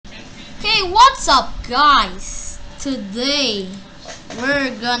Hey, what's up, guys? Today we're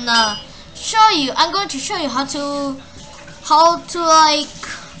gonna show you. I'm going to show you how to like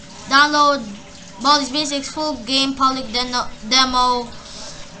download Baldi's Basics full game public demo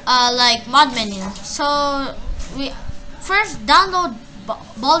like mod menu. So we first download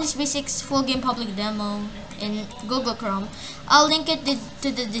Baldi's Basics full game public demo in Google Chrome. I'll link it to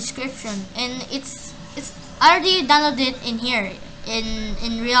the description, and it's I already downloaded it in here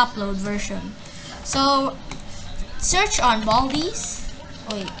in re-upload version. So search on Baldi's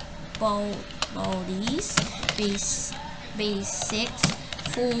Baldi's Basics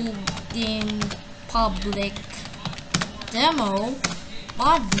full game public demo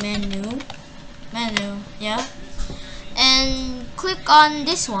mod menu, yeah, and click on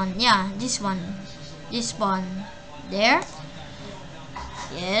this one, this one there,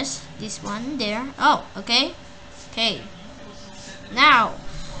 yes, this one there. Oh, okay. Now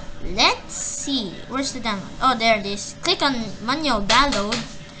let's see, where's the download? Oh, there it is. Click on manual download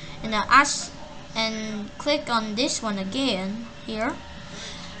and click on this one again here.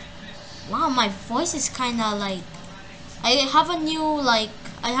 Wow, my voice is kinda like, I have a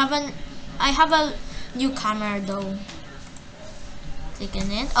new camera though. Click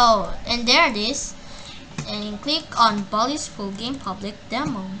on it. Oh, and there it is. And click on Baldi's full game public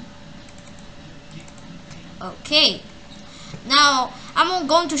demo. Okay. Now I'm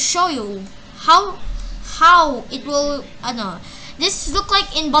going to show you how it will. I know this look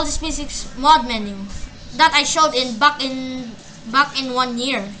like in Baldi's Basics mod menu that I showed back in 1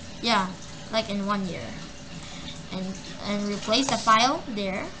 year. Yeah, like in 1 year. And replace the file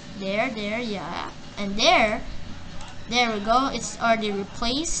there, yeah, and there we go. It's already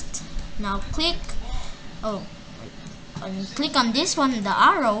replaced. Now click. Oh, and click on this one, the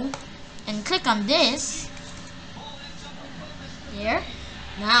arrow, and click on this. There.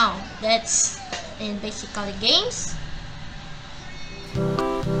 Now that's in basically games.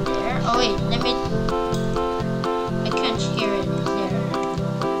 There. Oh wait, I can't hear it there.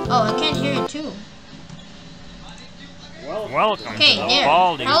 Oh, I can't hear it too. Welcome to there.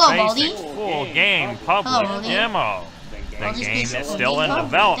 Baldi's Hello, Baldi. Basics full game public demo. The game is still in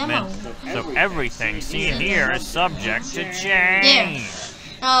development, so everything seen here is subject to change.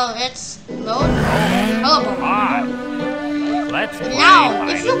 Oh, let's load. Hello, Baldi. Let's play. Now,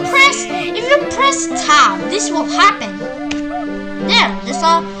 if you press tab, this will happen. There's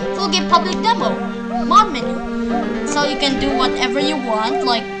a full game public demo mod menu. So you can do whatever you want,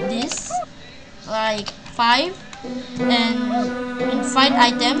 like this, like 5 and 5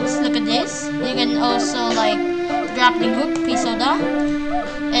 items. Look at this. You can also like grappling hook, pea soda,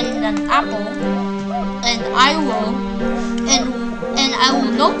 and an apple. And I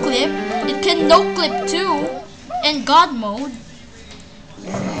will no clip. It can no clip too. And God mode. There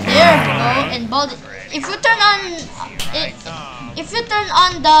we go. And Baldi. If you turn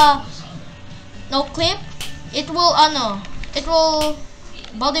on the no clip,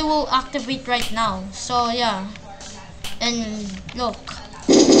 Baldi will activate right now. So yeah. And look.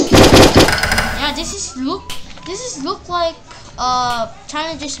 Yeah, this is look like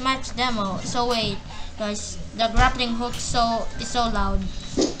challenges max demo. So wait, guys, the grappling hook is so loud.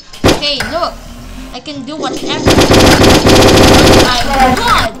 Okay, look. I can do whatever I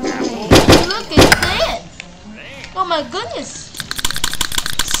want. Look at that. Oh my goodness.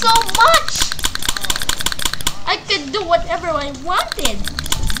 So much. I could do whatever I wanted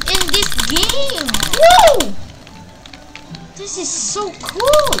in this game. Woo! This is so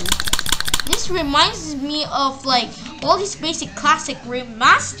cool. This reminds me of like all these basic classic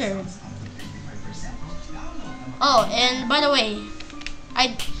remastered. Oh, and by the way,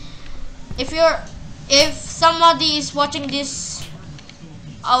 if somebody is watching this,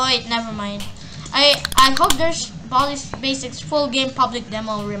 oh wait, never mind. I hope there's Baldi's Basics full game public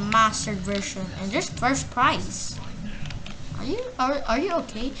demo remastered version, and there's first prize. Are you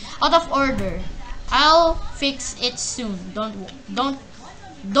okay? Out of order. I'll fix it soon. Donut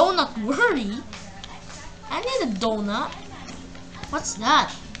worry. I need a donut. What's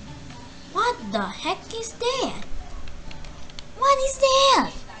that? What the heck is that? What is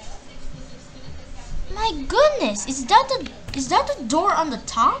that? My goodness, is that the door on the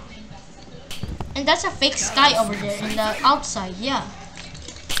top? And that's a fake sky over there in the outside, yeah.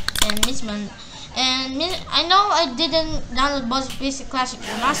 And I know I didn't download Baldi's Basic Classic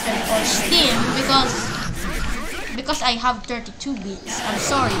Remastered for Steam because I have 32 bits. I'm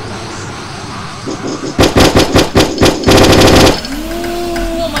sorry, guys. Ooh,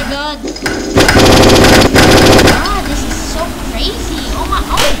 oh my god. Ah, this is so crazy. Oh my,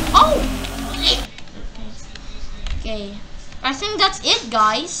 oh. Okay, I think that's it,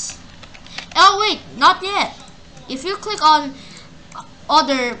 guys. Oh wait, not yet. If you click on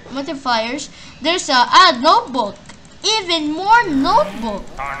other modifiers, there's a add notebook. Even more notebook.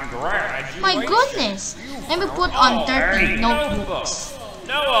 My goodness. Let me put on 30 notebooks.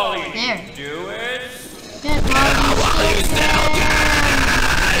 There. Get Baldi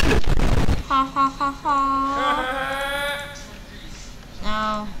Ha ha ha ha.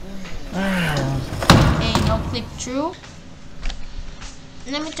 Now. Okay, no click through.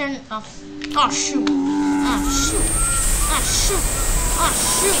 Let me turn it off. Oh shoot. Ah shoot. Ah shoot. Ah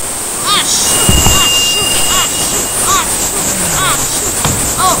shoot. Ah shoot. Ah shoot. Ah shoot. Ah shoot. Ah shoot.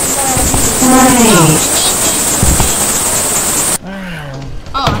 Oh.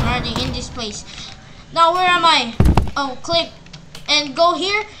 Oh, I'm already in this place. Now where am I? Oh, click and go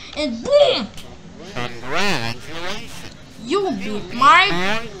here and boom. Congratulations. You beat my.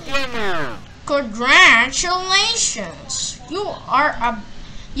 Congratulations.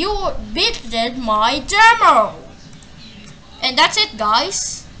 You beated my demo. And that's it,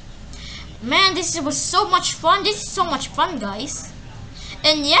 guys. Man, this was so much fun. This is so much fun, guys.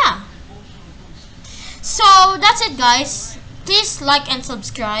 And yeah. So that's it, guys. Please like and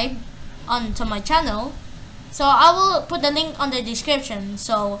subscribe onto my channel. So I will put the link on the description.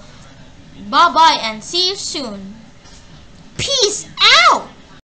 So bye bye and see you soon. Peace out.